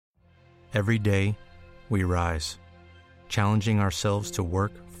Every day, we rise, challenging ourselves to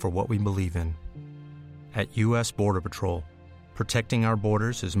work for what we believe in. At U.S. Border Patrol, protecting our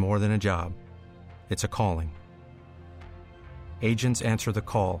borders is more than a job. It's a calling. Agents answer the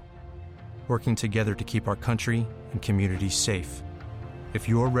call, working together to keep our country and communities safe. If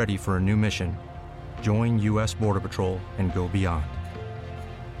you're ready for a new mission, join U.S. Border Patrol and go beyond.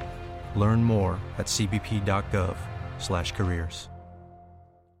 Learn more at cbp.gov/careers.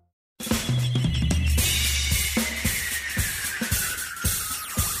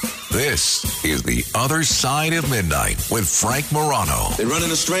 This is The Other Side of Midnight with Frank Morano. They're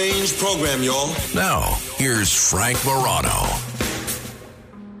running a strange program, y'all. Now, here's Frank Morano.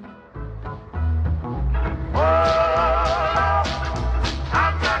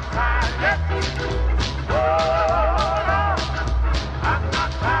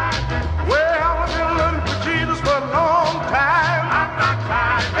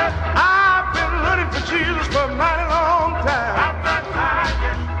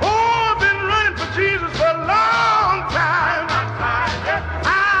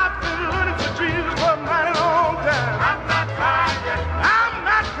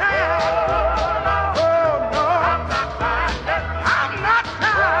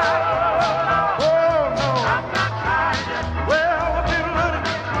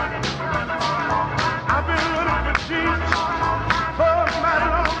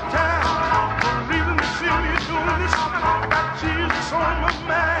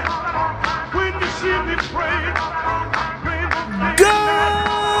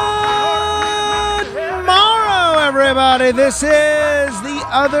 This is The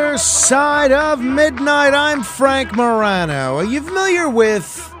Other Side of Midnight. I'm Frank Morano. Are you familiar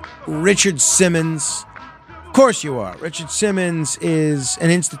with Richard Simmons? Of course you are. Richard Simmons is an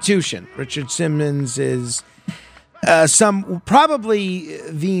institution. Richard Simmons is probably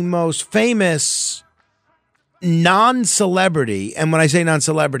the most famous non-celebrity, and when I say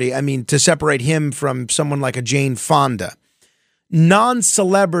non-celebrity, I mean to separate him from someone like a Jane Fonda,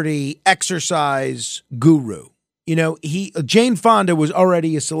 non-celebrity exercise guru. You know, Jane Fonda was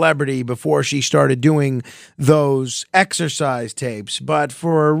already a celebrity before she started doing those exercise tapes. But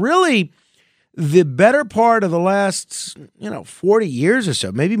for really the better part of the last, 40 years or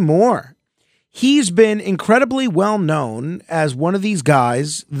so, maybe more, he's been incredibly well known as one of these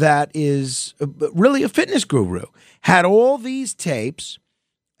guys that is really a fitness guru. Had all these tapes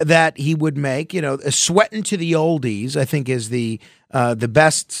that he would make, Sweating to the Oldies, I think is the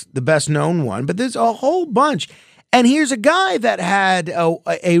best known one. But there's a whole bunch. And here's a guy that had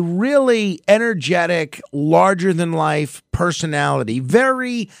a really energetic, larger-than-life personality,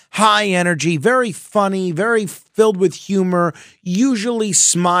 very high energy, very funny, very filled with humor, usually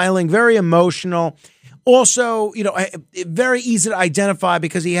smiling, very emotional. Also, very easy to identify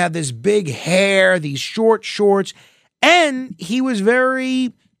because he had this big hair, these short shorts, and he was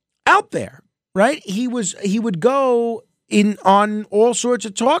very out there, right? He would go on all sorts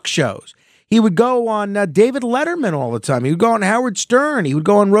of talk shows. He would go on David Letterman all the time. He would go on Howard Stern. He would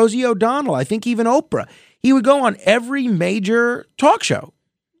go on Rosie O'Donnell. I think even Oprah. He would go on every major talk show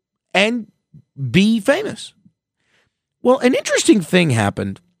and be famous. Well, an interesting thing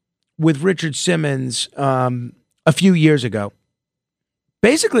happened with Richard Simmons a few years ago.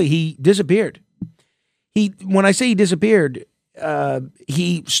 Basically, he disappeared. When I say he disappeared,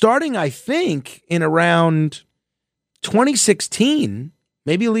 he starting, I think, in around 2016.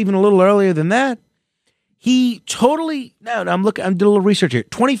 Maybe even a little earlier than that. I'm doing a little research here.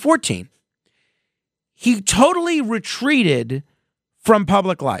 2014. He totally retreated from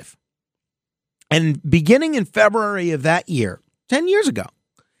public life. And beginning in February of that year, 10 years ago,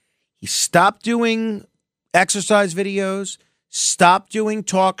 he stopped doing exercise videos, stopped doing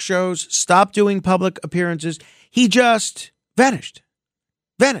talk shows, stopped doing public appearances. He just vanished.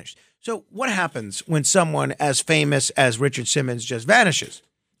 So what happens when someone as famous as Richard Simmons just vanishes?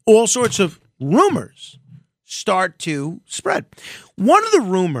 All sorts of rumors start to spread. One of the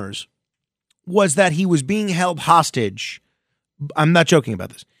rumors was that he was being held hostage. I'm not joking about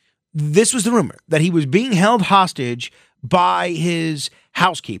this. This was the rumor, that he was being held hostage by his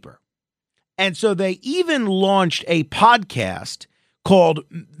housekeeper. And so they even launched a podcast called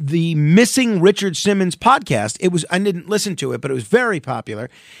the Missing Richard Simmons Podcast. I didn't listen to it, but it was very popular.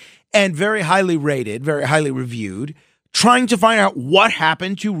 And very highly rated, very highly reviewed, trying to find out what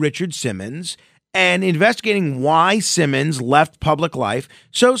happened to Richard Simmons and investigating why Simmons left public life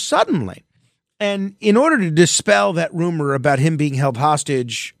so suddenly. And in order to dispel that rumor about him being held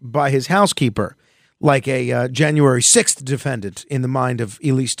hostage by his housekeeper, like a January 6th defendant in the mind of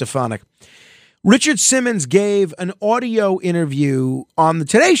Elise Stefanik, Richard Simmons gave an audio interview on the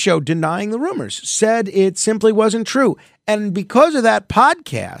Today Show denying the rumors, said it simply wasn't true. And because of that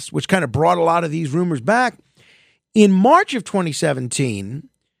podcast, which kind of brought a lot of these rumors back, in March of 2017,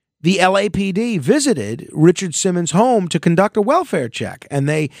 the LAPD visited Richard Simmons' home to conduct a welfare check, and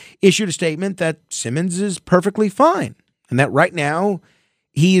they issued a statement that Simmons is perfectly fine and that right now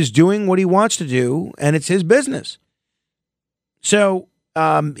he is doing what he wants to do and it's his business. So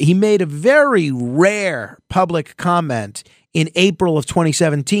he made a very rare public comment in April of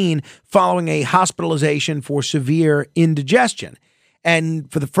 2017 following a hospitalization for severe indigestion. And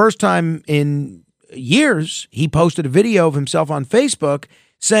for the first time in years, he posted a video of himself on Facebook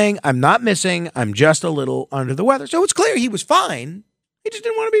saying, "I'm not missing, I'm just a little under the weather." So it's clear he was fine. He just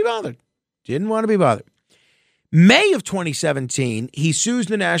didn't want to be bothered. Didn't want to be bothered. May of 2017, he sues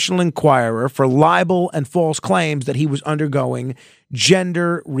the National Enquirer for libel and false claims that he was undergoing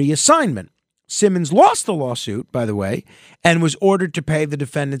gender reassignment. Simmons lost the lawsuit, by the way, and was ordered to pay the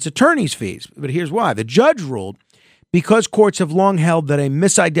defendant's attorney's fees. But here's why. The judge ruled, because courts have long held that a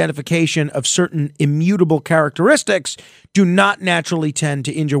misidentification of certain immutable characteristics do not naturally tend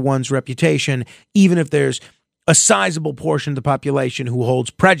to injure one's reputation, even if there's a sizable portion of the population who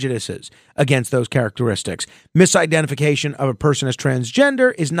holds prejudices against those characteristics. Misidentification of a person as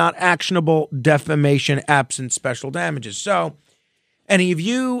transgender is not actionable defamation absent special damages. So, any of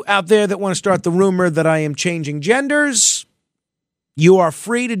you out there that want to start the rumor that I am changing genders, you are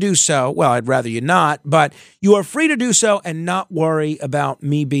free to do so. Well, I'd rather you not, but you are free to do so and not worry about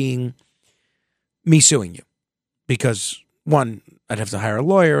me suing you. Because, one, I'd have to hire a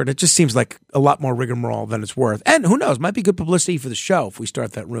lawyer, and it just seems like a lot more rigmarole than it's worth. And who knows, might be good publicity for the show if we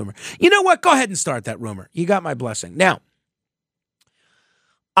start that rumor. You know what? Go ahead and start that rumor. You got my blessing. Now,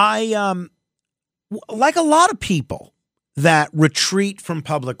 I, like a lot of people that retreat from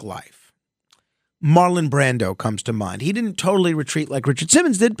public life, Marlon Brando comes to mind. He didn't totally retreat like Richard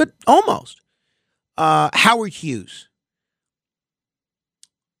Simmons did, but almost. Howard Hughes.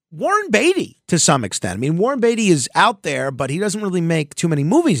 Warren Beatty, to some extent. I mean, Warren Beatty is out there, but he doesn't really make too many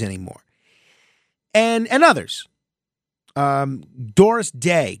movies anymore. And others. Doris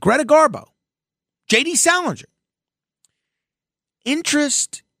Day, Greta Garbo, J.D. Salinger.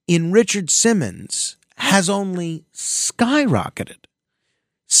 Interest in Richard Simmons has only skyrocketed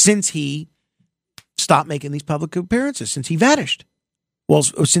since he stopped making these public appearances, since he vanished. Well,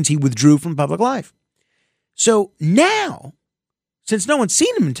 since he withdrew from public life. So now, since no one's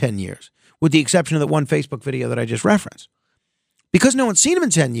seen him in 10 years, with the exception of that one Facebook video that I just referenced, because no one's seen him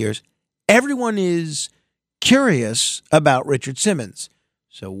in 10 years, everyone is curious about Richard Simmons.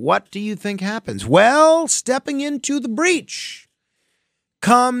 So what do you think happens? Well, stepping into the breach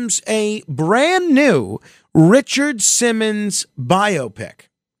comes a brand new Richard Simmons biopic.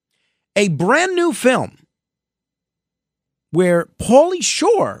 A brand new film where Pauly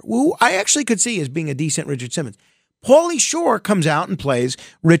Shore, who I actually could see as being a decent Richard Simmons, Pauly Shore comes out and plays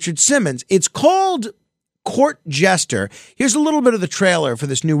Richard Simmons. It's called Court Jester. Here's a little bit of the trailer for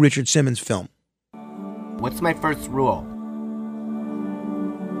this new Richard Simmons film. What's my first rule?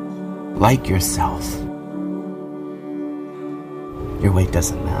 Like yourself. Your weight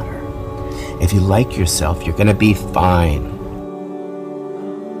doesn't matter. If you like yourself, you're gonna be fine.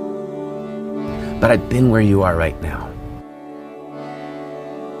 But I've been where you are right now.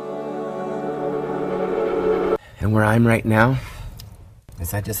 And where I'm right now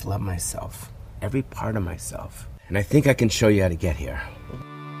is I just love myself. Every part of myself. And I think I can show you how to get here.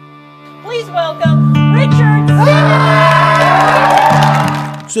 Please welcome Richard Simmons!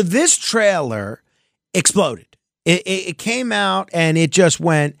 So this trailer exploded. It came out and it just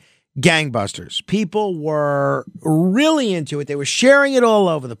went gangbusters. People were really into it. They were sharing it all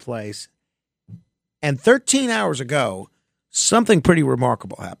over the place. And 13 hours ago, something pretty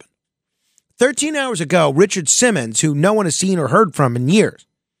remarkable happened. 13 hours ago, Richard Simmons, who no one has seen or heard from in years,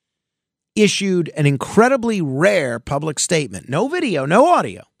 issued an incredibly rare public statement. No video, no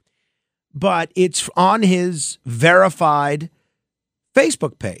audio. But it's on his verified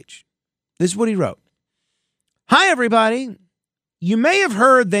Facebook page. This is what he wrote. Hi, everybody. You may have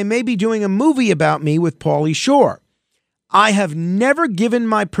heard they may be doing a movie about me with Pauly Shore. I have never given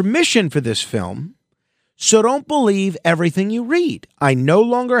my permission for this film, so don't believe everything you read. I no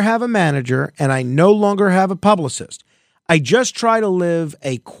longer have a manager, and I no longer have a publicist. I just try to live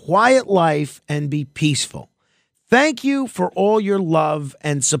a quiet life and be peaceful. Thank you for all your love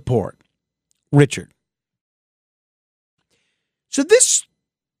and support. Richard. So this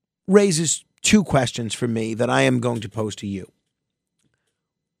raises two questions for me that I am going to pose to you.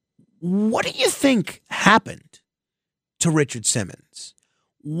 What do you think happened to Richard Simmons?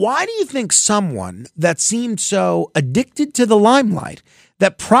 Why do you think someone that seemed so addicted to the limelight,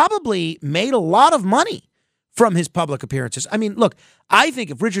 that probably made a lot of money from his public appearances? I mean, look, I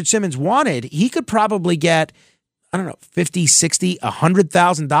think if Richard Simmons wanted, he could probably get, I don't know, $50, $60,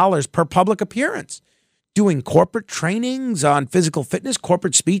 $100,000 per public appearance, doing corporate trainings on physical fitness,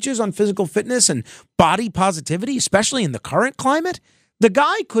 corporate speeches on physical fitness and body positivity, especially in the current climate. The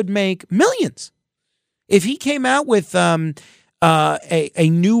guy could make millions. If he came out with a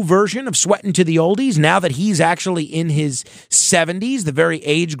new version of Sweatin' to the Oldies, now that he's actually in his 70s, the very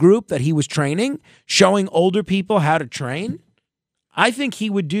age group that he was training, showing older people how to train, I think he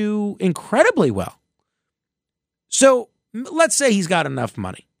would do incredibly well. So let's say he's got enough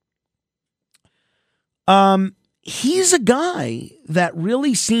money. He's a guy that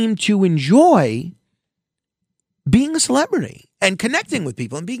really seemed to enjoy being a celebrity and connecting with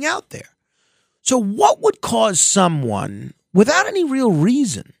people and being out there. So what would cause someone, without any real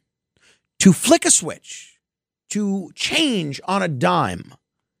reason, to flick a switch, to change on a dime,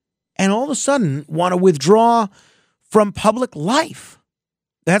 and all of a sudden want to withdraw from public life?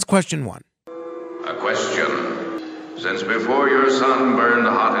 That's question one. A question. Since before your sun burned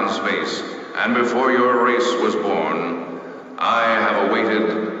hot in space, and before your race was born, I have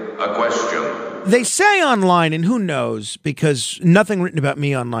awaited a question. They say online, and who knows, because nothing written about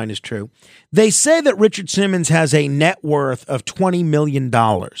me online is true. They say that Richard Simmons has a net worth of $20 million,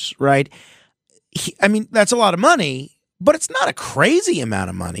 right? I mean, that's a lot of money, but it's not a crazy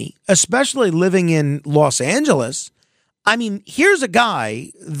amount of money, especially living in Los Angeles. I mean, here's a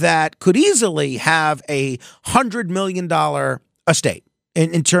guy that could easily have a $100 million estate.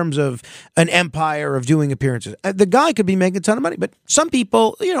 In terms of an empire of doing appearances. The guy could be making a ton of money, but some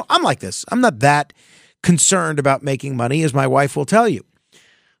people, I'm like this. I'm not that concerned about making money, as my wife will tell you.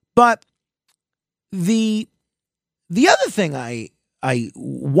 But the other thing I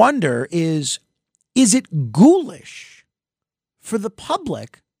wonder is it ghoulish for the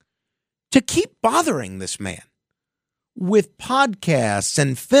public to keep bothering this man with podcasts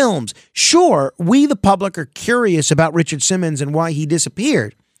and films? Sure, we, the public, are curious about Richard Simmons and why he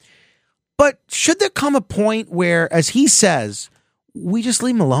disappeared. But should there come a point where, as he says, we just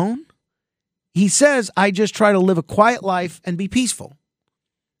leave him alone? He says, I just try to live a quiet life and be peaceful.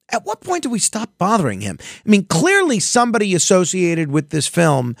 At what point do we stop bothering him? I mean, clearly somebody associated with this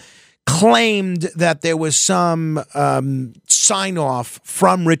film claimed that there was some sign-off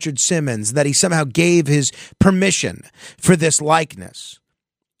from Richard Simmons, that he somehow gave his permission for this likeness,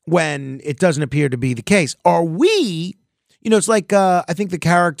 when it doesn't appear to be the case. Are we, it's like I think the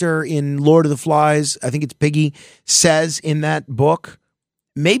character in Lord of the Flies, I think it's Piggy, says in that book,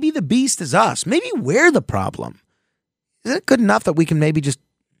 maybe the beast is us. Maybe we're the problem. Is it good enough that we can maybe just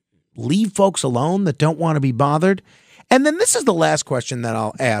leave folks alone that don't want to be bothered? And then this is the last question that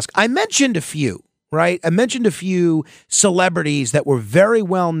I'll ask. I mentioned a few, right? I mentioned a few celebrities that were very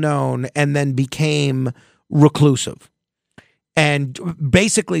well known and then became reclusive and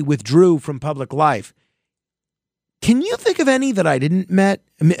basically withdrew from public life. Can you think of any that I didn't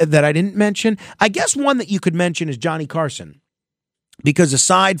mention? I guess one that you could mention is Johnny Carson, because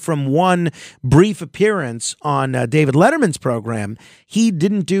aside from one brief appearance on David Letterman's program, he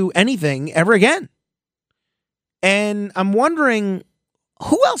didn't do anything ever again. And I'm wondering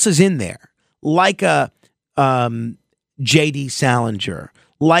who else is in there, like a J.D. Salinger,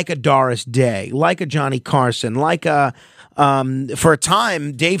 like a Doris Day, like a Johnny Carson, like a, for a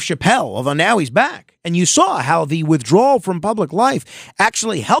time, Dave Chappelle, although now he's back. And you saw how the withdrawal from public life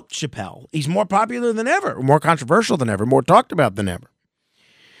actually helped Chappelle. He's more popular than ever, more controversial than ever, more talked about than ever.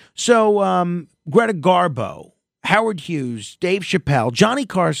 So Greta Garbo, Howard Hughes, Dave Chappelle, Johnny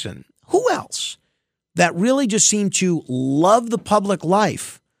Carson, who else that really just seemed to love the public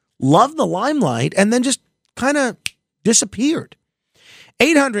life, love the limelight, and then just kind of disappeared?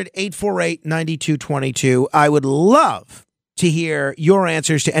 800-848-9222. I would love to hear your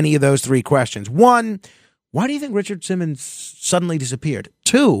answers to any of those three questions. One, why do you think Richard Simmons suddenly disappeared?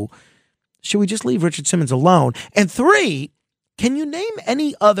 Two, should we just leave Richard Simmons alone? And three, can you name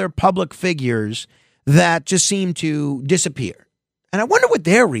any other public figures that just seem to disappear? And I wonder what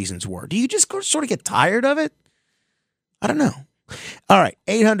their reasons were. Do you just sort of get tired of it? I don't know. All right,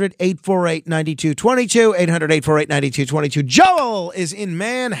 800-848-9222, 800-848-9222. Joel is in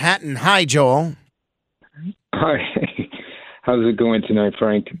Manhattan. Hi, Joel. Hi. How's it going tonight,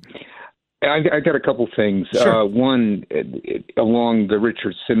 Frank? I got a couple things. Sure. One, along the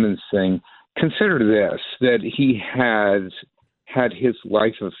Richard Simmons thing, consider this, that he has had his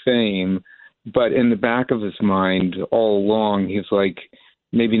life of fame, but in the back of his mind all along, he's like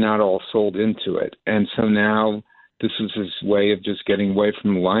maybe not all sold into it. And so now this is his way of just getting away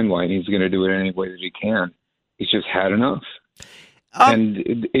from the limelight. He's going to do it any way that he can. He's just had enough.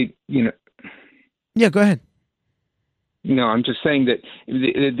 And yeah, go ahead. No, I'm just saying that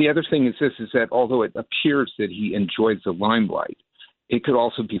the other thing is this, is that although it appears that he enjoys the limelight, it could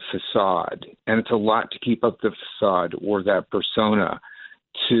also be facade. And it's a lot to keep up the facade or that persona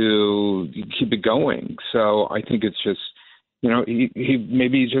to keep it going. So I think it's just, he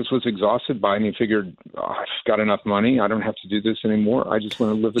maybe he just was exhausted by it and he figured, I've got enough money. I don't have to do this anymore. I just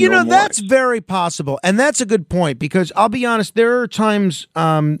want to live a normal that's life. very possible. And that's a good point, because I'll be honest, there are times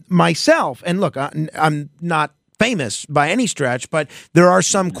myself, and look, I'm not famous by any stretch, but there are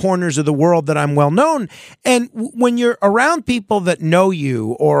some corners of the world that I'm well known. And when you're around people that know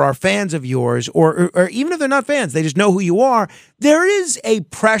you or are fans of yours, or even if they're not fans, they just know who you are, there is a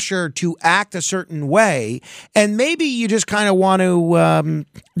pressure to act a certain way. And maybe you just kind of want to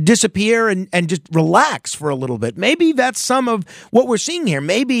disappear and just relax for a little bit. Maybe that's some of what we're seeing here.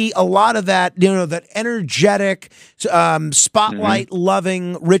 Maybe a lot of that, that energetic,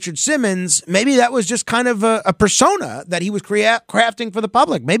 spotlight-loving Richard Simmons, maybe that was just kind of a persona that he was crafting for the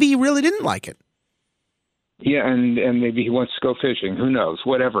public. Maybe he really didn't like it. Yeah, and maybe he wants to go fishing. Who knows?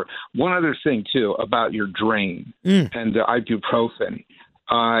 Whatever. One other thing, too, about your drain and the ibuprofen.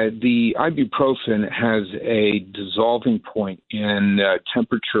 The ibuprofen has a dissolving point in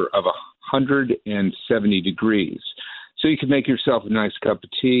temperature of 170 degrees. So you could make yourself a nice cup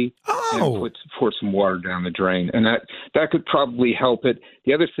of tea and pour some water down the drain. And that could probably help it.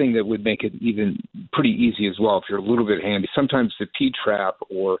 The other thing that would make it even pretty easy as well, if you're a little bit handy, sometimes the P-trap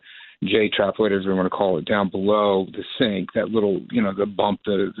or J-trap, whatever you want to call it, down below the sink, that little, the bump,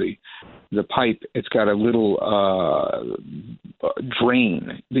 the pipe, it's got a little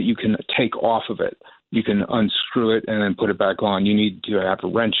drain that you can take off of it. You can unscrew it and then put it back on. You need to have a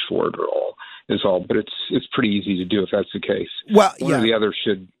wrench for it is all, but it's pretty easy to do if that's the case. Well, one or the other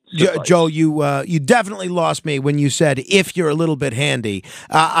should. Joe, you definitely lost me when you said if you're a little bit handy.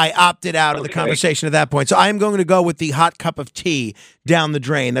 I opted out of the conversation at that point, so I am going to go with the hot cup of tea down the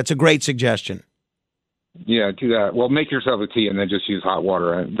drain. That's a great suggestion. Yeah, do that. Well, make yourself a tea and then just use hot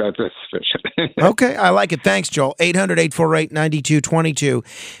water. That's sufficient. Okay, I like it. Thanks, Joel. 800-848-9222.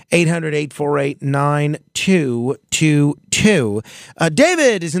 800-848-9222.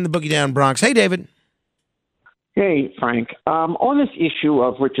 David is in the Boogie Down Bronx. Hey, David. Hey, Frank. On this issue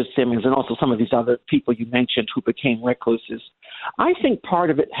of Richard Simmons and also some of these other people you mentioned who became recluses, I think part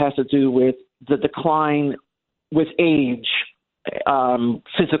of it has to do with the decline with age,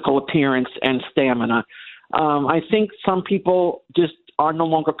 physical appearance, and stamina. I think some people just are no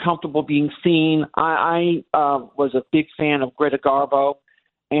longer comfortable being seen. I was a big fan of Greta Garbo,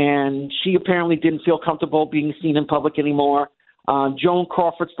 and she apparently didn't feel comfortable being seen in public anymore. Joan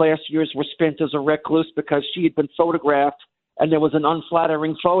Crawford's last years were spent as a recluse because she had been photographed and there was an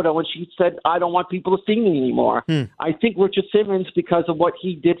unflattering photo and she said, I don't want people to see me anymore. I think Richard Simmons, because of what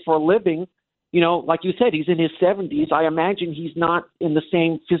he did for a living, like you said, he's in his 70s. I imagine he's not in the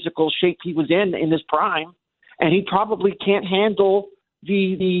same physical shape he was in his prime, and he probably can't handle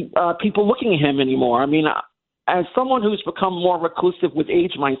the people looking at him anymore. I mean, as someone who's become more reclusive with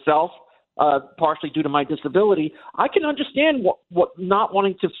age myself, partially due to my disability, I can understand what not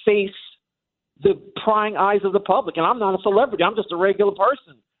wanting to face the prying eyes of the public. And I'm not a celebrity. I'm just a regular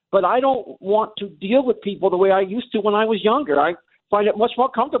person. But I don't want to deal with people the way I used to when I was younger. I find it much more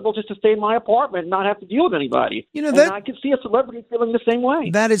comfortable just to stay in my apartment and not have to deal with anybody. And I can see a celebrity feeling the same way.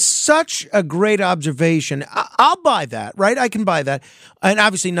 That is such a great observation. I'll buy that, right? I can buy that. And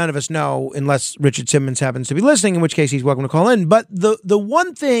obviously none of us know unless Richard Simmons happens to be listening, in which case he's welcome to call in. But the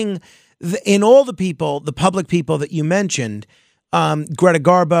one thing in all the people, the public people that you mentioned, Greta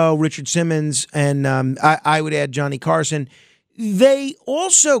Garbo, Richard Simmons, and I would add Johnny Carson, they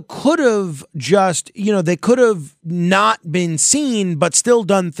also could have just, they could have not been seen, but still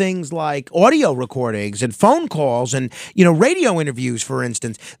done things like audio recordings and phone calls and, radio interviews, for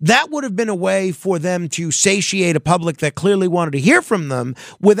instance. That would have been a way for them to satiate a public that clearly wanted to hear from them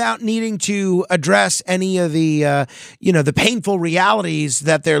without needing to address any of the, the painful realities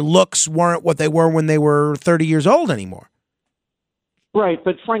that their looks weren't what they were when they were 30 years old anymore. Right.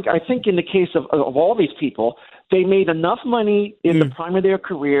 But Frank, I think in the case of all these people, they made enough money in the prime of their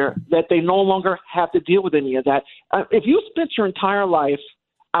career that they no longer have to deal with any of that. If you spent your entire life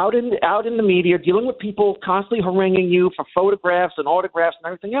out in the media dealing with people constantly haranguing you for photographs and autographs and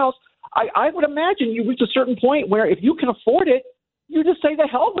everything else, I would imagine you reach a certain point where if you can afford it, you just say the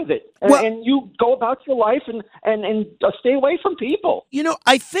hell with it, and you go about your life and stay away from people.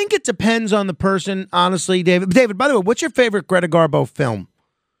 I think it depends on the person, honestly, David. David, by the way, what's your favorite Greta Garbo film?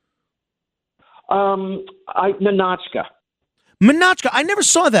 Ninotchka. Ninotchka. I never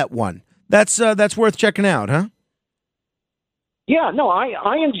saw that one. That's worth checking out, huh? Yeah, no,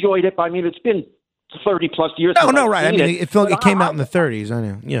 I enjoyed it. I mean, it's been 30 plus years. No, right. I mean, it came out in the 30s. I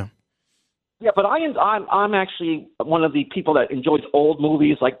know. Yeah. Yeah, but I'm actually one of the people that enjoys old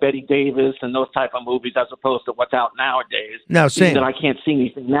movies like Betty Davis and those type of movies as opposed to what's out nowadays. No, same. That I can't see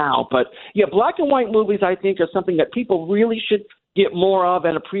anything now. But yeah, black and white movies I think are something that people really should get more of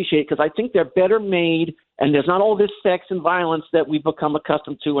and appreciate because I think they're better made and there's not all this sex and violence that we've become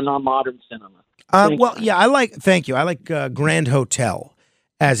accustomed to in our modern cinema. Thank you. I like Grand Hotel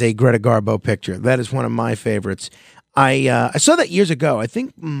as a Greta Garbo picture. That is one of my favorites. I saw that years ago. I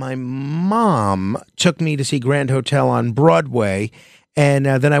think my mom took me to see Grand Hotel on Broadway, and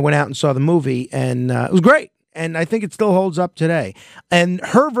then I went out and saw the movie, and it was great. And I think it still holds up today. And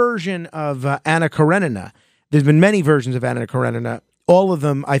her version of Anna Karenina, there's been many versions of Anna Karenina, all of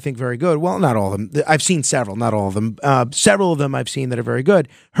them I think very good. Well, not all of them. I've seen several, not all of them. Several of them I've seen that are very good.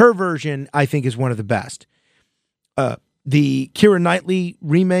 Her version I think is one of the best. The Keira Knightley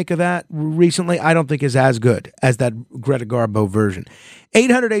remake of that recently, I don't think is as good as that Greta Garbo version.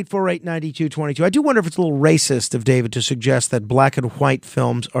 800-848-9222. I do wonder if it's a little racist of David to suggest that black and white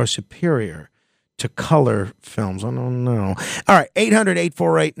films are superior to color films. I don't know. All right,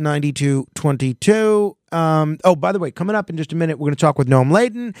 800-848-9222. Oh, by the way, coming up in just a minute, we're going to talk with Noam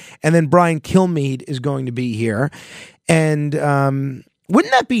Laden, and then Brian Kilmeade is going to be here. And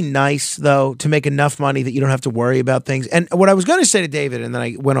wouldn't that be nice, though, to make enough money that you don't have to worry about things? And what I was going to say to David, and then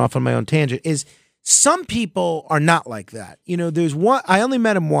I went off on my own tangent, is some people are not like that. You know, there's one, I only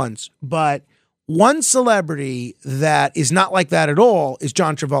met him once, but one celebrity that is not like that at all is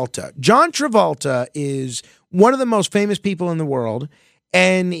John Travolta. John Travolta is one of the most famous people in the world,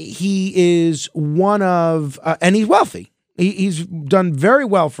 and he is one of, and he's wealthy. He's done very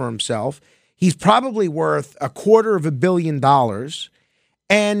well for himself. He's probably worth $250 million.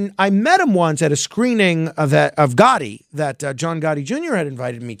 And I met him once at a screening of Gotti that John Gotti Jr. had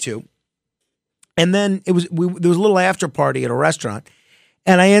invited me to. And then there was a little after party at a restaurant.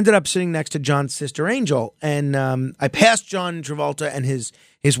 And I ended up sitting next to John's sister, Angel. And I passed John Travolta and his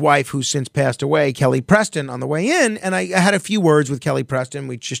wife, who's since passed away, Kelly Preston, on the way in. And I had a few words with Kelly Preston.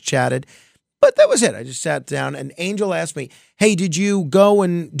 We just chatted. But that was it. I just sat down, and Angel asked me, hey, did you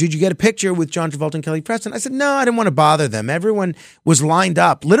get a picture with John Travolta and Kelly Preston? I said, no, I didn't want to bother them. Everyone was lined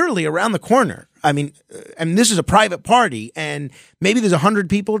up literally around the corner. I mean, this is a private party, and maybe there's 100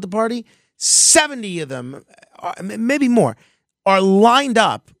 people at the party. 70 of them, maybe more, are lined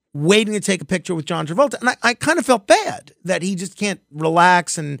up waiting to take a picture with John Travolta. And I kind of felt bad that he just can't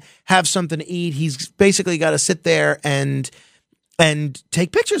relax and have something to eat. He's basically got to sit there and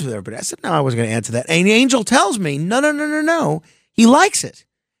take pictures with everybody. I said, no, I wasn't going to answer that. And Angel tells me, no, he likes it.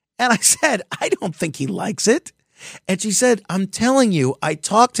 And I said, I don't think he likes it. And she said, I'm telling you, I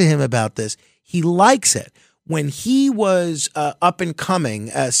talked to him about this. He likes it. When he was up and coming,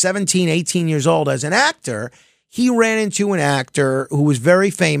 17, 18 years old as an actor, he ran into an actor who was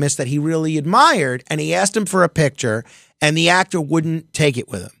very famous that he really admired, and he asked him for a picture, and the actor wouldn't take it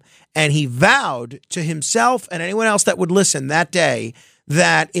with him. And he vowed to himself and anyone else that would listen that day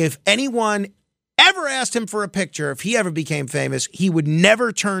that if anyone ever asked him for a picture, if he ever became famous, he would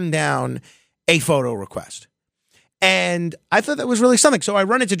never turn down a photo request. And I thought that was really something. So I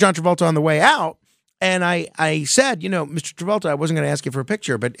run into John Travolta on the way out, and I said, Mr. Travolta, I wasn't going to ask you for a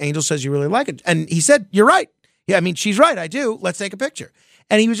picture, but Angel says you really like it. And he said, you're right. Yeah, I mean, she's right. I do. Let's take a picture.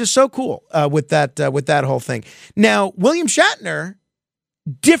 And he was just so cool with that whole thing. Now, William Shatner,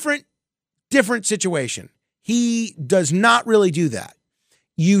 different situation. He does not really do that.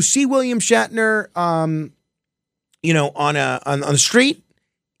 You see William Shatner, on the street,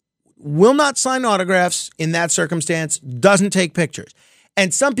 will not sign autographs in that circumstance, doesn't take pictures.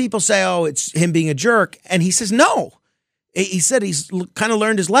 And some people say, oh, it's him being a jerk. And he says, no. He said he's kind of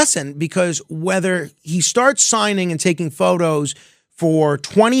learned his lesson, because whether he starts signing and taking photos for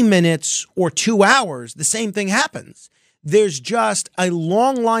 20 minutes or 2 hours, the same thing happens. There's just a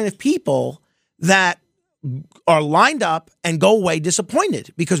long line of people that are lined up and go away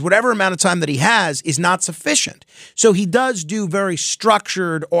disappointed because whatever amount of time that he has is not sufficient. So he does do very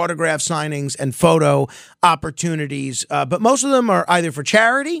structured autograph signings and photo opportunities, but most of them are either for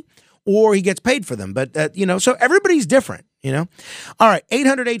charity or he gets paid for them. But, so everybody's different, All right,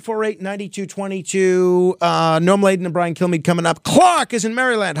 800-848-9222. Noam Laden and Brian Kilmeade coming up. Clark is in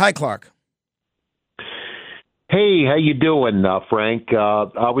Maryland. Hi, Clark. Hey, how you doing, Frank?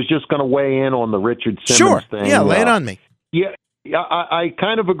 I was just going to weigh in on the Richard Simmons thing. Yeah, lay it on me. Yeah, I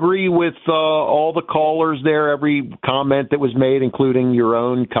kind of agree with all the callers there, every comment that was made, including your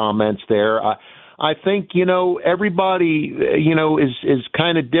own comments there. I think, everybody, is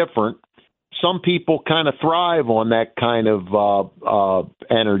kind of different. Some people kind of thrive on that kind of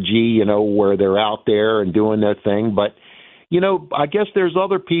energy, where they're out there and doing their thing. But, I guess there's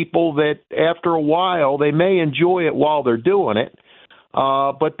other people that after a while, they may enjoy it while they're doing it.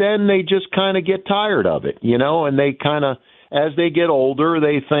 But then they just kind of get tired of it, and they kind of, as they get older,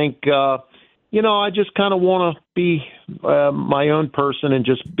 they think, I just kind of want to be my own person and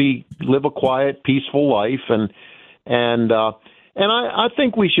just live a quiet, peaceful life. And I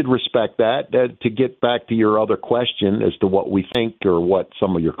think we should respect that, to get back to your other question as to what we think or what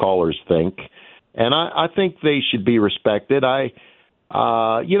some of your callers think. And I think they should be respected. I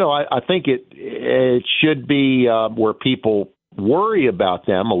think it should be where people worry about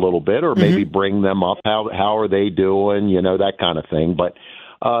them a little bit, or maybe bring them up. How are they doing? That kind of thing. But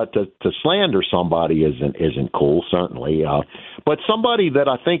to slander somebody isn't cool, certainly. But somebody that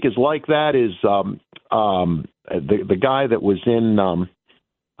I think is like that is the guy that was in.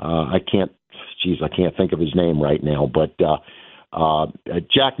 I can't think of his name right now, but.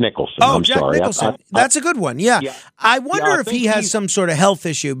 Jack Nicholson. Oh, I'm Jack sorry. Nicholson. That's a good one. Yeah. I wonder if he has some sort of health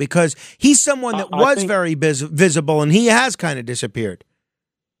issue, because he's someone that was very visible and he has kind of disappeared.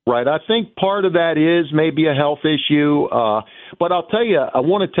 Right. I think part of that is maybe a health issue. But I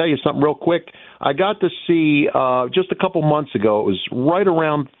want to tell you something real quick. I got to see just a couple months ago, it was right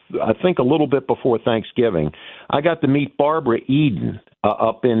around, I think a little bit before Thanksgiving, I got to meet Barbara Eden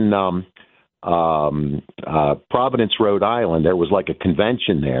up in Providence, Rhode Island. There was like a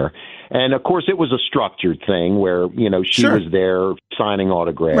convention there. And of course it was a structured thing where, she was there signing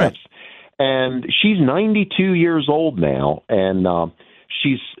autographs. Right. And she's 92 years old now. And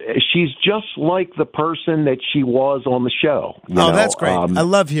she's just like the person that she was on the show. That's great. I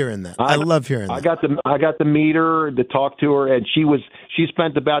love hearing that. I got to meet her, to talk to her, and she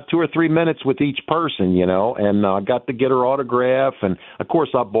spent about 2 or 3 minutes with each person, and I got to get her autograph, and of course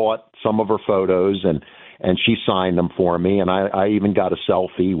I bought some of her photos, and she signed them for me, and I even got a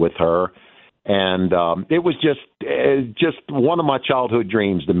selfie with her. And it was just one of my childhood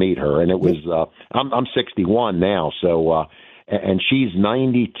dreams to meet her, and it was I'm 61 now, so and she's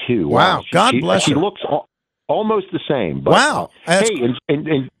 92. Wow, God bless her. She looks almost the same. But, wow. Hey,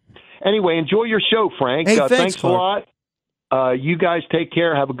 and anyway, enjoy your show, Frank. Hey, thanks a lot. You guys take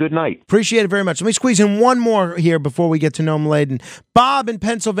care. Have a good night. Appreciate it very much. Let me squeeze in one more here before we get to Noam Laden. Bob in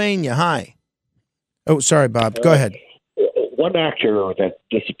Pennsylvania. Hi. Oh, sorry, Bob. Go ahead. One actor that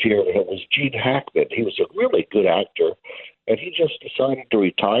disappeared, and it was Gene Hackman. He was a really good actor, and he just decided to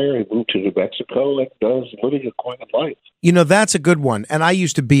retire. He moved to New Mexico and does living a quiet life. That's a good one. And I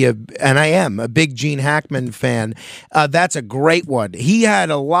used to be and I am a big Gene Hackman fan. That's a great one. He had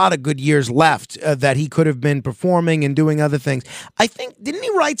a lot of good years left that he could have been performing and doing other things. I think, didn't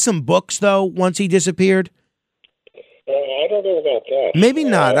he write some books, though, once he disappeared? I don't know about that. Maybe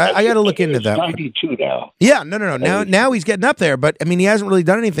not. I got to look into that. 92 now. Yeah, no. Now he's getting up there, but I mean, he hasn't really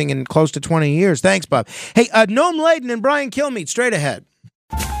done anything in close to 20 years. Thanks, Bob. Hey, Noam Laden and Brian Kilmeade, straight ahead.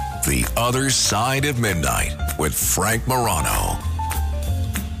 The Other Side of Midnight with Frank Morano.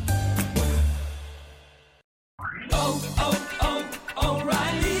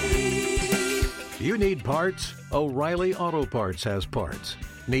 O'Reilly. You need parts? O'Reilly Auto Parts has parts.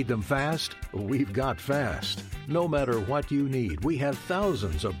 Need them fast? We've got fast. No matter what you need, we have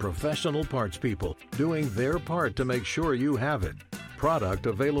thousands of professional parts people doing their part to make sure you have it. Product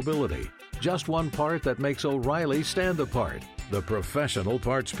availability. Just one part that makes O'Reilly stand apart. The professional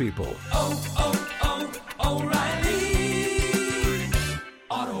parts people. O'Reilly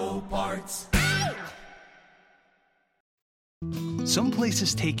Auto Parts. Some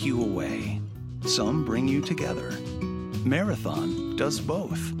places take you away. Some bring you together. Marathon does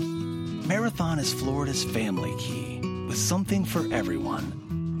both. Marathon is Florida's family key, with something for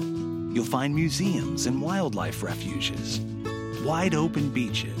everyone. You'll find museums and wildlife refuges, wide open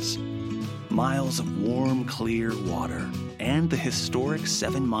beaches, miles of warm, clear water, and the historic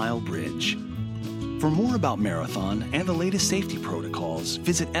 7-mile bridge. For more about Marathon and the latest safety protocols,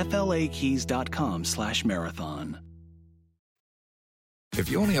 visit flakeys.com/marathon. If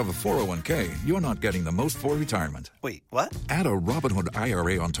you only have a 401k, you're not getting the most for retirement. Wait, what? Add a Robinhood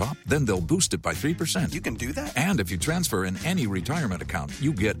IRA on top, then they'll boost it by 3%. You can do that? And if you transfer in any retirement account,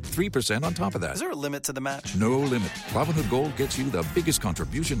 you get 3% on top of that. Is there a limit to the match? No limit. Robinhood Gold gets you the biggest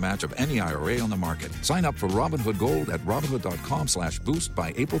contribution match of any IRA on the market. Sign up for Robinhood Gold at Robinhood.com/boost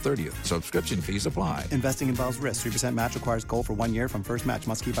by April 30th. Subscription fees apply. Investing involves risk. 3% match requires gold for 1 year from first match.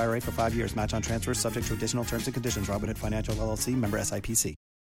 Must keep IRA for 5 years. Match on transfers subject to additional terms and conditions. Robinhood Financial LLC, member SIPC.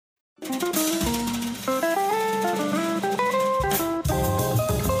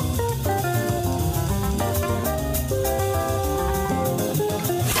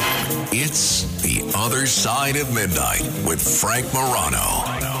 It's The Other Side of Midnight with Frank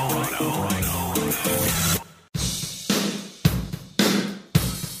Morano.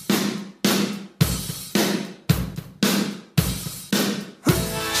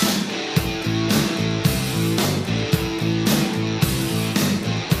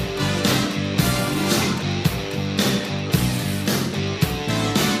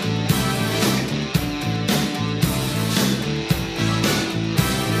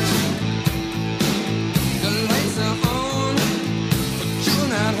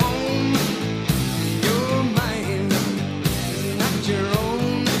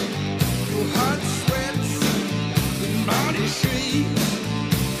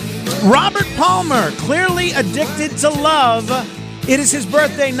 Robert Palmer, clearly addicted to love. It is his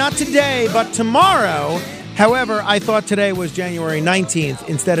birthday, not today, but tomorrow. However, I thought today was January 19th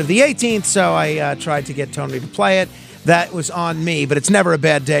instead of the 18th, so I tried to get Tony to play it. That was on me, but it's never a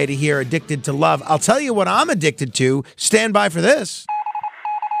bad day to hear Addicted to Love. I'll tell you what I'm addicted to. Stand by for this.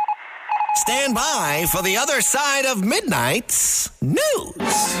 Stand by for the other side of Midnight's news.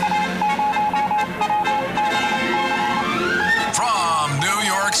 From New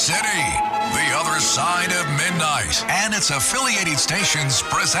York City, The Other Side of Midnight and its affiliated stations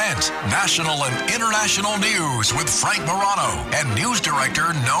present national and international news with Frank Morano and news director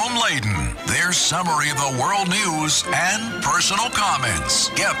Noam Laden. Their summary of the world news and personal comments.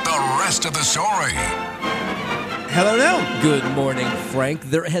 Get the rest of the story. Hello, Noam. Good morning, Frank.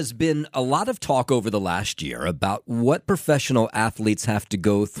 There has been a lot of talk over the last year about what professional athletes have to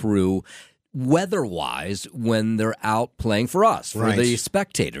go through weather-wise when they're out playing for us, for the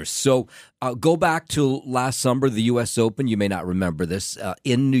spectators. So go back to last summer, the U.S. Open. You may not remember this.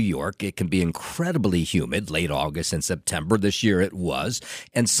 In New York, it can be incredibly humid, late August and September. This year it was.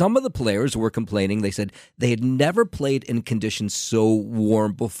 And some of the players were complaining. They said they had never played in conditions so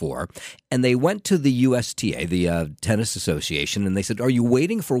warm before. And they went to the USTA, the Tennis Association, and they said, are you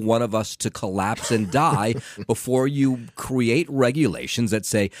waiting for one of us to collapse and die before you create regulations that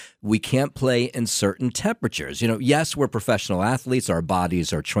say we can't play in certain temperatures? You know, yes, we're professional athletes. Our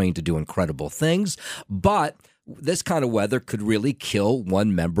bodies are trained to do incredible things, but this kind of weather could really kill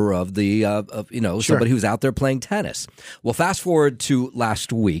one member of the, somebody who's out there playing tennis. Well, fast forward to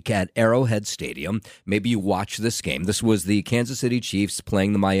last week at Arrowhead Stadium. Maybe you watched this game. This was the Kansas City Chiefs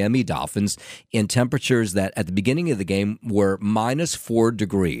playing the Miami Dolphins in temperatures that at the beginning of the game were -4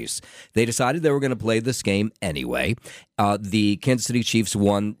 degrees. They decided they were going to play this game anyway. The Kansas City Chiefs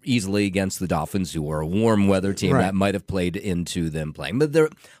won easily against the Dolphins, who were a warm weather team that might have played into them playing. But there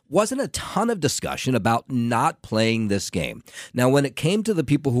wasn't a ton of discussion about not playing this game. Now, when it came to the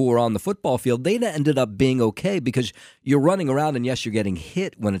people who were on the football field, they ended up being okay because you're running around and yes, you're getting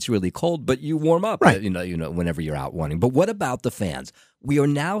hit when it's really cold, but you warm up, whenever you're out running. But what about the fans? We are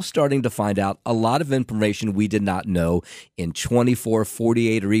now starting to find out a lot of information we did not know in 24,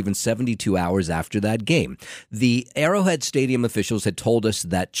 48, or even 72 hours after that game. The Arrowhead Stadium officials had told us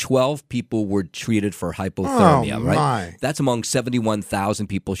that 12 people were treated for hypothermia, right? That's among 71,000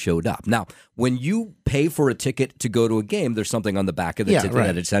 people showed up. Now, when you pay for a ticket to go to a game, there's something on the back of the ticket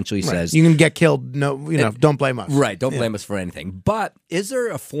that essentially says... You can get killed, don't blame us. Right, don't blame us for anything. But is there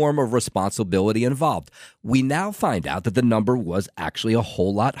a form of responsibility involved? We now find out that the number was actually a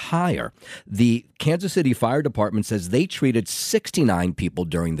whole lot higher. The Kansas City Fire Department says they treated 69 people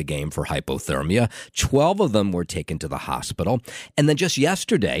during the game for hypothermia. 12 of them were taken to the hospital. And then just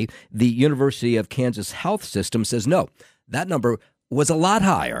yesterday, the University of Kansas Health System says, no, that number was a lot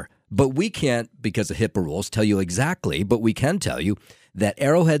higher. But we can't, because of HIPAA rules, tell you exactly, but we can tell you that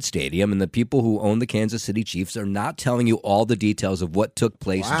Arrowhead Stadium and the people who own the Kansas City Chiefs are not telling you all the details of what took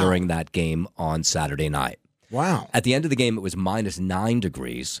place during that game on Saturday night. Wow. At the end of the game, it was -9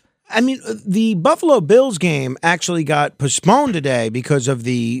 degrees. I mean, the Buffalo Bills game actually got postponed today because of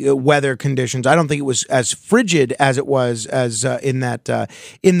the weather conditions. I don't think it was as frigid as it was as in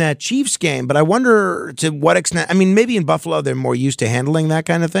that Chiefs game. But I wonder to what extent. I mean, maybe in Buffalo they're more used to handling that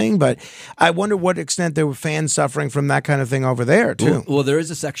kind of thing. But I wonder what extent there were fans suffering from that kind of thing over there too. Well, there is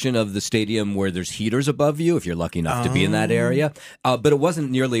a section of the stadium where there's heaters above you if you're lucky enough to be in that area. But it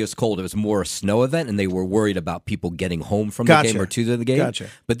wasn't nearly as cold. It was more a snow event, and they were worried about people getting home from the game or to the game.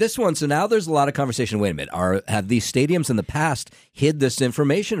 But this one, so now there's a lot of conversation. Wait a minute, have these stadiums in the past hid this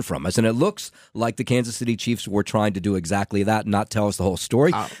information from us? And it looks like the Kansas City Chiefs were trying to do exactly that, not tell us the whole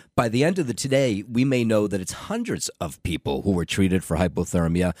story. By the end of the today, we may know that it's hundreds of people who were treated for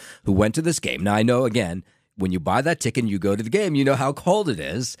hypothermia who went to this game. Now, I know, again, when you buy that ticket and you go to the game, you know how cold it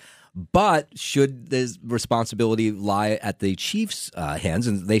is. But should the responsibility lie at the Chiefs' hands,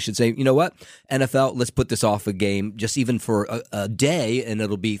 and they should say, you know what, NFL, let's put this off a game just even for a day, and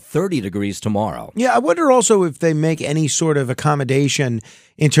it'll be 30 degrees tomorrow. Yeah, I wonder also if they make any sort of accommodation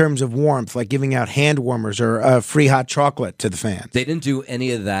in terms of warmth, like giving out hand warmers or free hot chocolate to the fans. They didn't do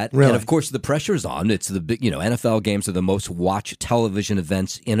any of that. Really? And, of course, the pressure's on. It's the big, NFL games are the most watched television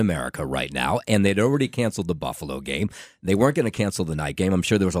events in America right now, and they'd already canceled the Buffalo game. They weren't going to cancel the night game. I'm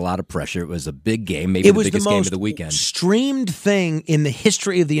sure there was a lot of pressure. It was a big game, maybe the biggest game of the weekend. Streamed thing in the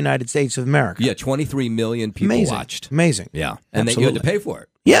history of the United States of America. Yeah, 23 million people watched. Amazing. Yeah, and you had to pay for it.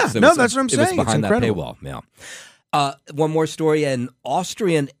 Yeah, So that's what I'm saying. It was behind it's that incredible. paywall. Yeah. One more story. An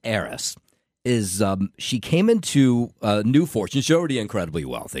Austrian heiress is she came into new fortune. She's already incredibly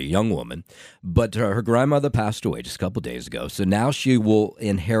wealthy, young woman, but her grandmother passed away just a couple days ago. So now she will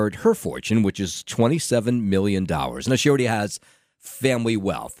inherit her fortune, which is $27 million. Now she already has family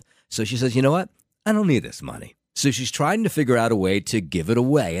wealth. So she says, you know what? I don't need this money. So she's trying to figure out a way to give it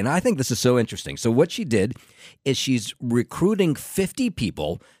away. And I think this is so interesting. So what she did is she's recruiting 50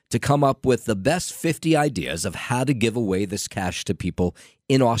 people to come up with the best 50 ideas of how to give away this cash to people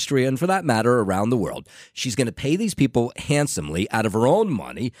in Austria and, for that matter, around the world. She's going to pay these people handsomely out of her own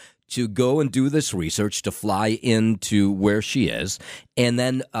money to go and do this research, to fly into where she is, and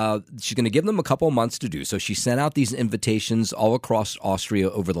then she's going to give them a couple of months to do so. She sent out these invitations all across Austria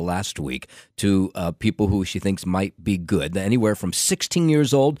over the last week to people who she thinks might be good, anywhere from 16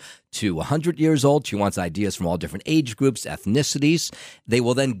 years old to 100 years old. She wants ideas from all different age groups, ethnicities. They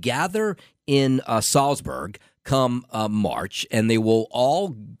will then gather in Salzburg come March, and they will all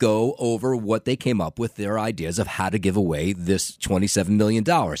go over what they came up with, their ideas of how to give away this $27 million.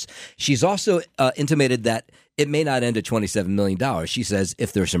 She's also intimated that it may not end at $27 million. She says,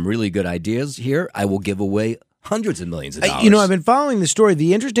 if there's some really good ideas here, I will give away hundreds of millions of dollars. I've been following the story.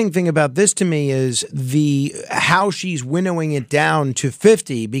 The interesting thing about this to me is how she's winnowing it down to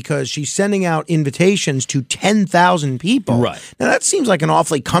 50, because she's sending out invitations to 10,000 people. Right. Now, that seems like an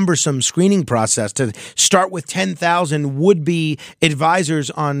awfully cumbersome screening process to start with 10,000 would-be advisors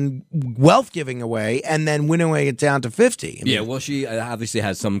on wealth giving away and then winnowing it down to 50. Yeah, well, she obviously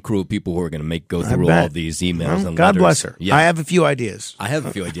has some crew of people who are going to go through all these emails and God letters. bless her. Yeah. I have a few ideas. I have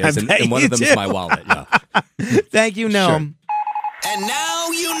a few ideas, and one of them is my wallet. Yeah. Thank you, Noam. And now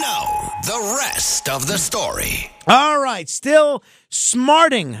you know the rest of the story. All right. Still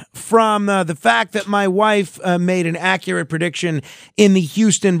smarting from the fact that my wife made an accurate prediction in the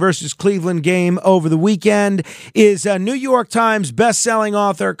Houston versus Cleveland game over the weekend is New York Times bestselling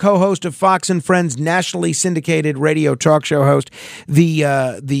author, co-host of Fox and Friends nationally syndicated radio talk show host,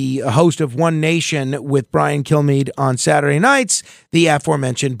 the host of One Nation with Brian Kilmeade on Saturday nights, the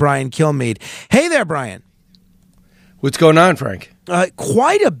aforementioned Brian Kilmeade. Hey there, Brian. What's going on, Frank?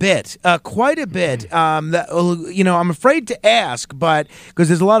 Quite a bit. I'm afraid to ask, but because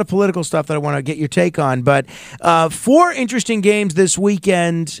there's a lot of political stuff that I want to get your take on. But 4 interesting games this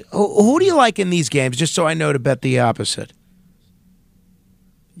weekend. Who do you like in these games? Just so I know to bet the opposite.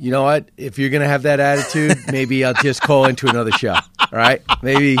 You know what? If you're going to have that attitude, maybe I'll just call into another show. All right?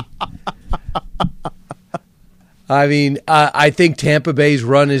 Maybe. I mean, I think Tampa Bay's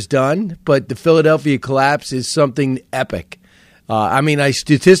run is done, but the Philadelphia collapse is something epic.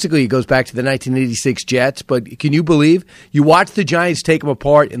 Statistically, it goes back to the 1986 Jets, but can you believe? You watched the Giants take them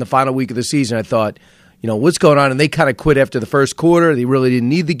apart in the final week of the season. I thought, what's going on? And they kind of quit after the first quarter. They really didn't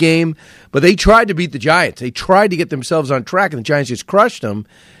need the game, but they tried to beat the Giants. They tried to get themselves on track, and the Giants just crushed them.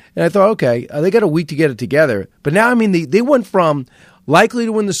 And I thought, okay, they got a week to get it together. But now, they went from likely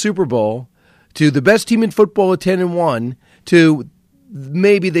to win the Super Bowl to the best team in football at 10-1 to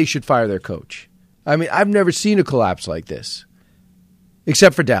maybe they should fire their coach. I've never seen a collapse like this,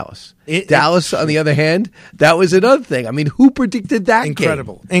 except for Dallas. Dallas, on the other hand, that was another thing. Who predicted that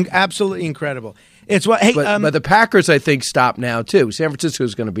Incredible. game? Absolutely incredible. It's what. Hey, but the Packers, I think, stopped now, too. San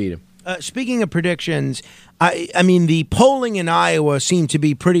Francisco's going to beat them. Speaking of predictions, the polling in Iowa seemed to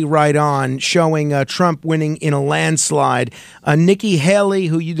be pretty right on, showing Trump winning in a landslide. Nikki Haley,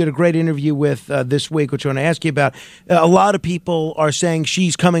 who you did a great interview with this week, which I want to ask you about, a lot of people are saying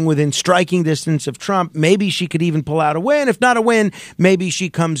she's coming within striking distance of Trump. Maybe she could even pull out a win. If not a win, maybe she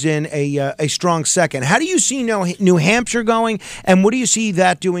comes in a strong second. How do you see New Hampshire going, and what do you see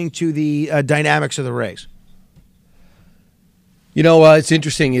that doing to the dynamics of the race? It's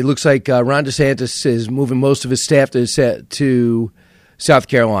interesting. It looks like Ron DeSantis is moving most of his staff to South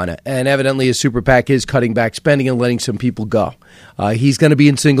Carolina, and evidently his super PAC is cutting back spending and letting some people go. He's going to be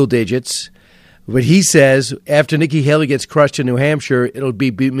in single digits, but he says after Nikki Haley gets crushed in New Hampshire, it'll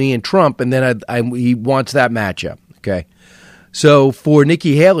be me and Trump, and then he wants that matchup. Okay, So for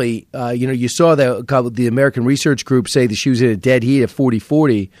Nikki Haley, you saw the American Research Group say that she was in a dead heat at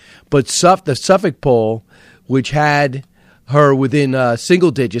 40-40, but the Suffolk poll, which had her within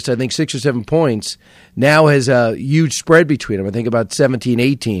single digits, I think 6 or 7 points, now has a huge spread between them, I think about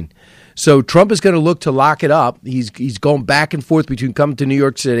 17-18. So Trump is going to look to lock it up. He's going back and forth between coming to New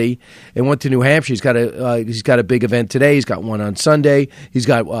York City and went to New Hampshire. He's got a big event today. He's got one on Sunday. He's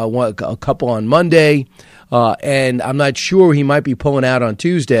got a couple on Monday. And I'm not sure he might be pulling out on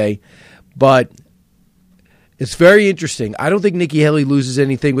Tuesday, but it's very interesting. I don't think Nikki Haley loses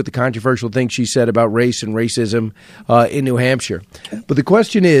anything with the controversial things she said about race and racism in New Hampshire. But the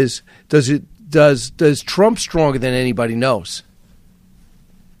question is, does Trump stronger than anybody knows?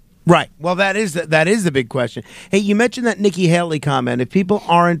 Right. Well, that is the big question. Hey, you mentioned that Nikki Haley comment. If people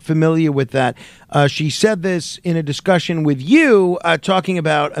aren't familiar with that, she said this in a discussion with you, talking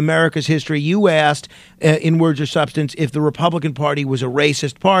about America's history. You asked, in words or substance, if the Republican Party was a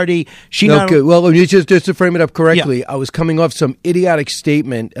racist party. Well, just to frame it up correctly, yeah. I was coming off some idiotic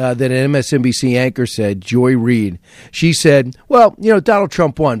statement that an MSNBC anchor said, Joy Reid. She said, well, Donald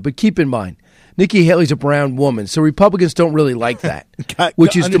Trump won, but keep in mind, Nikki Haley's a brown woman, so Republicans don't really like that,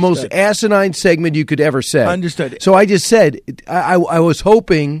 which is the most asinine segment you could ever say. Understood. So I just said I was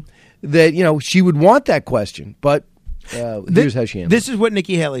hoping that she would want that question, but here's how she answered. This is what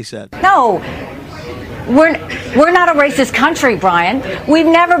Nikki Haley said. No, we're not a racist country, Brian. We've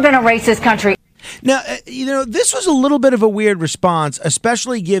never been a racist country. Now, this was a little bit of a weird response,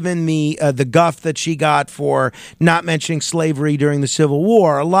 especially given the guff that she got for not mentioning slavery during the Civil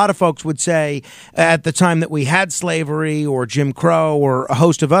War. A lot of folks would say at the time that we had slavery or Jim Crow or a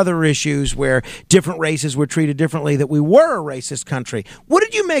host of other issues where different races were treated differently, that we were a racist country. What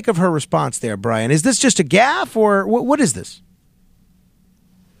did you make of her response there, Brian? Is this just a gaffe, or what is this?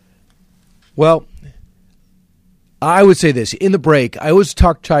 Well, I would say this. In the break, I always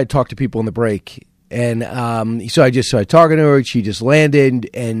try to talk to people in the break. And so I just started talking to her. She just landed.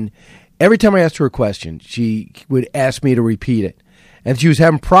 And every time I asked her a question, she would ask me to repeat it. And she was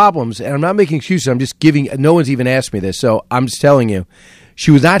having problems. And I'm not making excuses. I'm just giving – no one's even asked me this. So I'm just telling you. She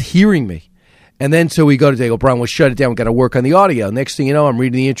was not hearing me. And then so we go to – they go, Brian, we'll shut it down. We've got to work on the audio. Next thing you know, I'm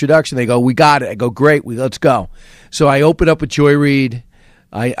reading the introduction. They go, we got it. I go, great. Let's go. So I open up with Joy Reid.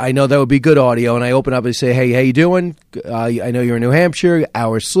 I know that would be good audio, and I open up and say, hey, how you doing? I know you're in New Hampshire,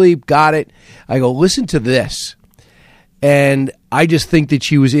 hour sleep, got it. I go, listen to this. And I just think that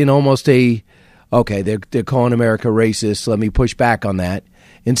she was in almost they're calling America racist, let me push back on that.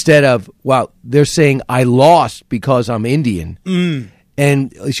 Instead of, they're saying I lost because I'm Indian.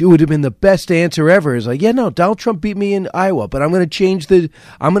 And she would have been the best answer ever. Is like, Donald Trump beat me in Iowa, but I'm going to change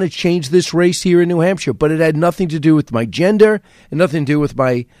this race here in New Hampshire. But it had nothing to do with my gender and nothing to do with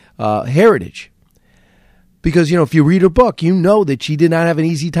my heritage. Because, if you read her book, you know that she did not have an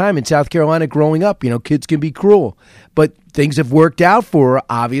easy time in South Carolina growing up. Kids can be cruel. But things have worked out for her.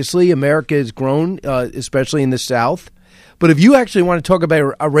 Obviously, America has grown, especially in the South. But if you actually want to talk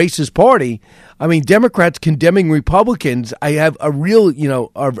about a racist party, I mean, Democrats condemning Republicans, I have are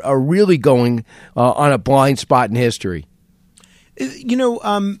really going on a blind spot in history.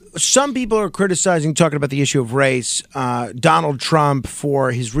 Some people are criticizing, talking about the issue of race, Donald Trump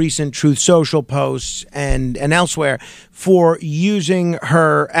for his recent Truth Social posts and elsewhere for using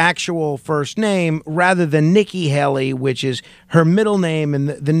her actual first name rather than Nikki Haley, which is her middle name and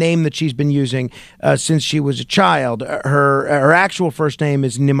the name that she's been using since she was a child. Her actual first name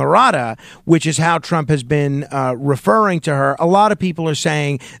is Nimarata, which is how Trump has been referring to her. A lot of people are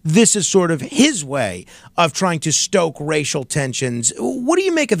saying this is sort of his way of trying to stoke racial tensions. What do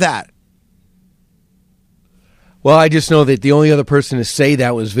you make of that? Well, I just know that the only other person to say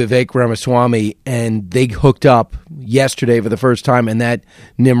that was Vivek Ramaswamy, and they hooked up yesterday for the first time, and that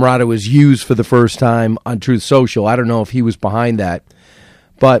Nimrata was used for the first time on Truth Social. I don't know if he was behind that,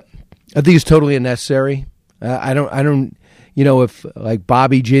 but I think it's totally unnecessary. I don't, if like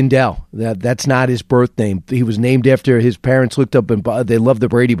Bobby Jindal, that's not his birth name. He was named after his parents looked up and they loved the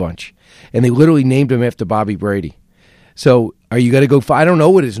Brady Bunch, and they literally named him after Bobby Brady. So are you going to go? I don't know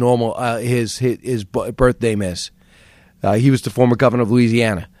what his normal his birth name is. He was the former governor of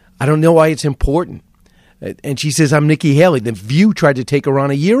Louisiana. I don't know why it's important. And she says, I'm Nikki Haley. The View tried to take her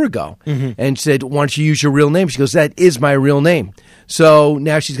on a year ago and said, why don't you use your real name? She goes, that is my real name. So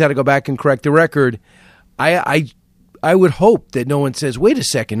now she's got to go back and correct the record. I would hope that no one says, wait a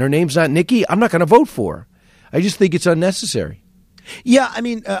second, her name's not Nikki. I'm not going to vote for her. I just think it's unnecessary. Yeah, I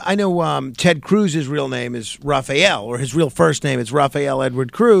mean, I know Ted Cruz's real name is Rafael, or his real first name is Rafael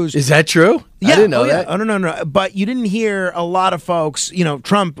Edward Cruz. Is that true? Yeah, I didn't know that. Oh, no. But you didn't hear a lot of folks,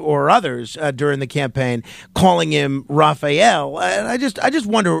 Trump or others during the campaign calling him Rafael. And I just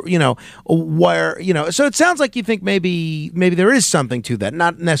wonder, where, so it sounds like you think maybe there is something to that.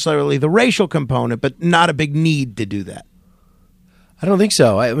 Not necessarily the racial component, but not a big need to do that. I don't think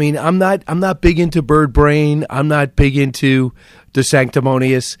so. I mean, I'm not big into bird brain. I'm not big into the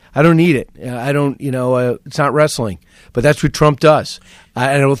sanctimonious. I don't need it. I don't, it's not wrestling. But that's what Trump does.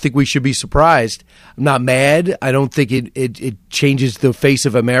 I don't think we should be surprised. I'm not mad. I don't think it changes the face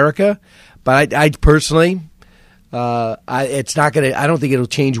of America. But I personally, it's not going to. I don't think it'll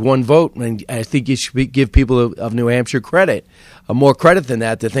change one vote. And I think you should give people of New Hampshire credit, more credit than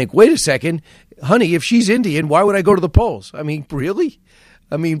that, to think, wait a second, honey, if she's Indian, why would I go to the polls? I mean, really?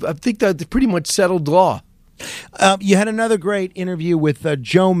 I mean, I think that's pretty much settled law. You had another great interview with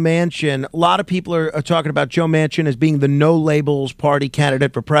Joe Manchin. A lot of people are talking about Joe Manchin as being the No Labels party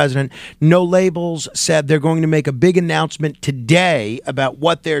candidate for president. No Labels said they're going to make a big announcement today about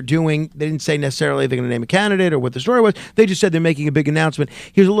what they're doing. They didn't say necessarily they're going to name a candidate or what the story was. They just said they're making a big announcement.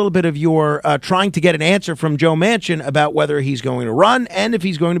 Here's a little bit of your trying to get an answer from Joe Manchin about whether he's going to run and if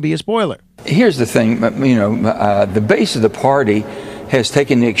he's going to be a spoiler. Here's the thing, the base of the party has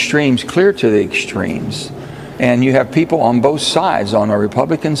taken the extremes clear to the extremes. And you have people on both sides. On our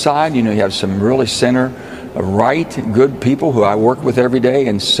Republican side, you have some really center-right good people who I work with every day,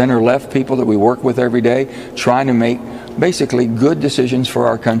 and center-left people that we work with every day, trying to make basically good decisions for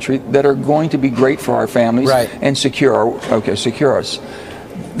our country that are going to be great for our families and secure us.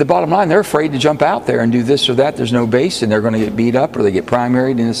 The bottom line, they're afraid to jump out there and do this or that. There's no base, and they're going to get beat up or they get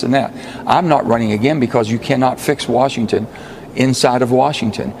primaried and this and that. I'm not running again because you cannot fix Washington inside of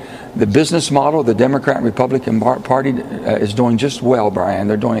Washington. The business model, the Democrat and Republican Party is doing just well, Brian.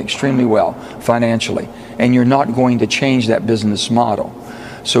 They're doing extremely well financially. And you're not going to change that business model.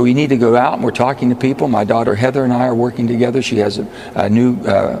 So we need to go out, and we're talking to people. My daughter Heather and I are working together. She has a new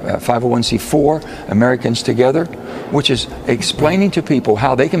 501c4, Americans Together, which is explaining to people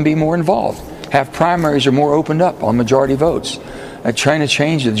how they can be more involved, have primaries are more opened up on majority votes. Trying to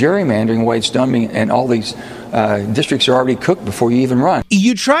change the gerrymandering the way it's done, and all these districts are already cooked before you even run.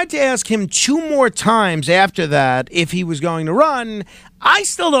 You tried to ask him 2 more times after that if he was going to run. I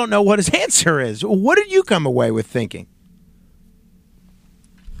still don't know what his answer is. What did you come away with thinking?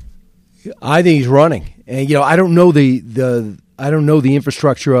 I think he's running, and I don't know the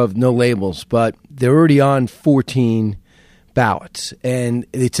infrastructure of No Labels, but they're already on 14 ballots, and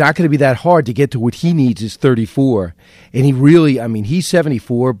it's not going to be that hard to get to what he needs is 34. And he really, he's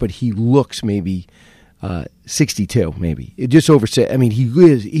 74, but he looks maybe 62, maybe just over.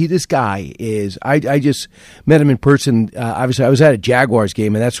 This guy is. I just met him in person. Obviously, I was at a Jaguars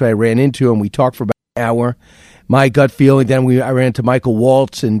game, and that's where I ran into him. We talked for about an hour. My gut feeling, then I ran into Michael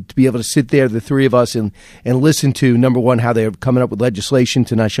Waltz, and to be able to sit there, the three of us, and listen to, number one, how they're coming up with legislation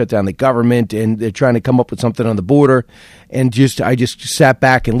to not shut down the government, and they're trying to come up with something on the border, and I just sat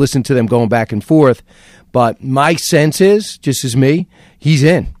back and listened to them going back and forth. But my sense is, just as me, he's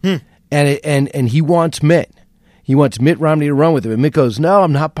in, and he wants Mitt. He wants Mitt Romney to run with him. And Mitt goes, no,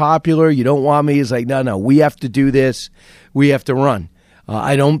 I'm not popular. You don't want me. He's like, no, we have to do this. We have to run.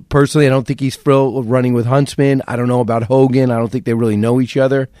 I don't think he's thrilled running with Huntsman. I don't know about Hogan. I don't think they really know each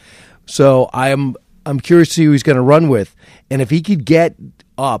other. So I'm curious to see who he's going to run with. And if he could get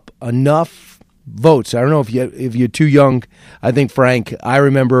up enough votes, I don't know if you're too young. I think, Frank, I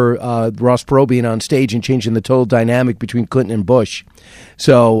remember Ross Perot being on stage and changing the total dynamic between Clinton and Bush.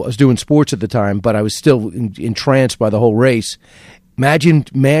 So I was doing sports at the time, but I was still entranced by the whole race. Imagine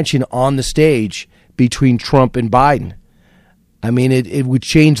Manchin on the stage between Trump and Biden. It would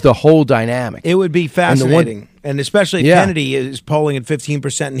change the whole dynamic. It would be fascinating. And especially if Kennedy is polling at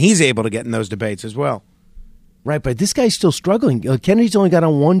 15% and he's able to get in those debates as well. Right, but this guy's still struggling. Kennedy's only got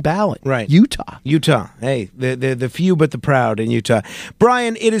on one ballot. Right. Utah. Hey, the few but the proud in Utah.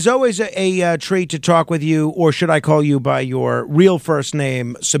 Brian, it is always a treat to talk with you, or should I call you by your real first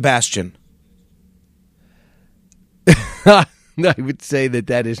name, Sebastian? I would say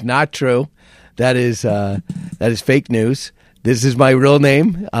that is not true. That is fake news. This is my real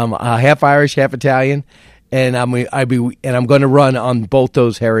name. I'm half Irish, half Italian, and I'm going to run on both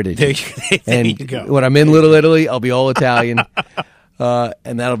those heritages. There you go. When I'm in Little Italy, I'll be all Italian,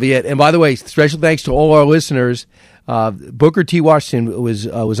 and that'll be it. And by the way, special thanks to all our listeners. Booker T. Washington was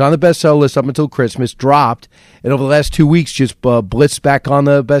on the bestseller list up until Christmas, dropped, and over the last 2 weeks just blitzed back on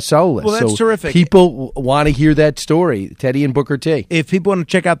the bestseller list. Well, that's terrific. People want to hear that story, Teddy and Booker T. If people want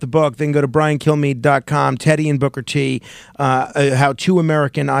to check out the book, they can go to BrianKilmeade.com, Teddy and Booker T, how two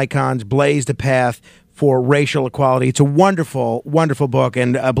American icons blazed a path for racial equality. It's a wonderful, wonderful book,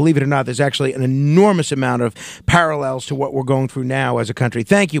 and believe it or not, there's actually an enormous amount of parallels to what we're going through now as a country.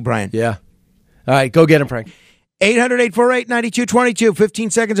 Thank you, Brian. Yeah. All right, go get him, Frank. 800-848-9222, 15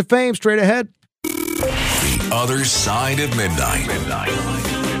 seconds of fame, straight ahead. The Other Side of Midnight.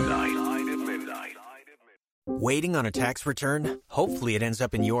 Waiting on a tax return? Hopefully it ends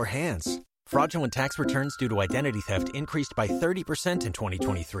up in your hands. Fraudulent tax returns due to identity theft increased by 30% in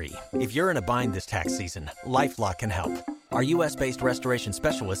 2023. If you're in a bind this tax season, LifeLock can help. Our U.S.-based restoration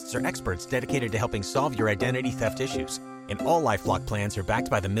specialists are experts dedicated to helping solve your identity theft issues. And all LifeLock plans are backed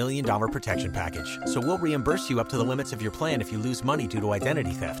by the $1 Million Protection Package. So we'll reimburse you up to the limits of your plan if you lose money due to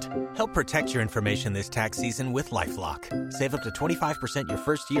identity theft. Help protect your information this tax season with LifeLock. Save up to 25% your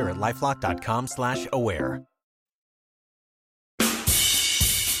first year at LifeLock.com/aware.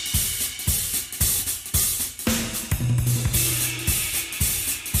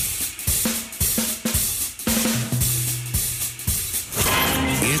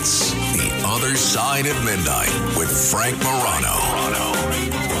 It's The Other Side of Midnight with Frank Morano.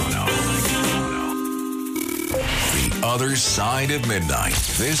 The Other Side of Midnight.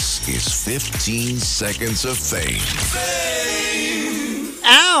 This is 15 Seconds of Fame.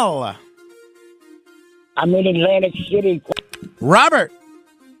 Al! I'm in Atlantic City. Robert!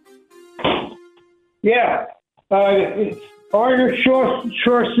 Yeah. Arnold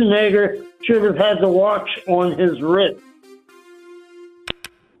Schwarzenegger should have had the watch on his wrist.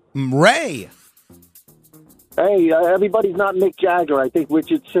 Ray. Hey, everybody's not Mick Jagger. I think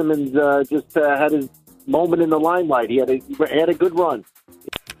Richard Simmons just had his moment in the limelight. He had a good run.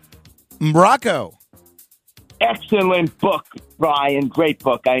 Rocco. Excellent book, Brian. Great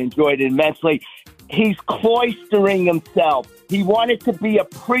book. I enjoyed it immensely. He's cloistering himself. He wanted to be a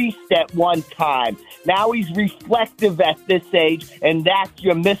priest at one time. Now he's reflective at this age, and that's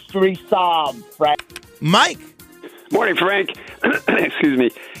your mystery solved, Frank. Mike. Morning, Frank. Excuse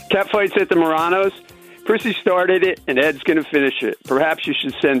me. Cat fights at the Moranos. Prissy started it, and Ed's going to finish it. Perhaps you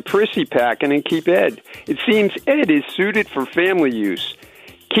should send Prissy packing and keep Ed. It seems Ed is suited for family use.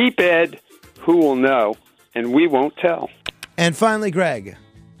 Keep Ed, who will know, and we won't tell. And finally, Greg.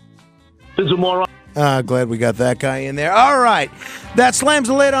 This is a moron. Glad we got that guy in there. All right. That slams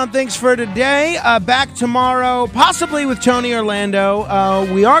the lid on things for today. Back tomorrow, possibly with Tony Orlando.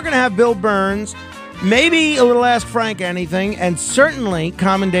 We are going to have Bill Burns. Maybe a little Ask Frank Anything, and certainly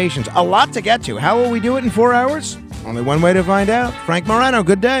commendations. A lot to get to. How will we do it in 4 hours? Only one way to find out. Frank Morano,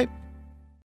 good day.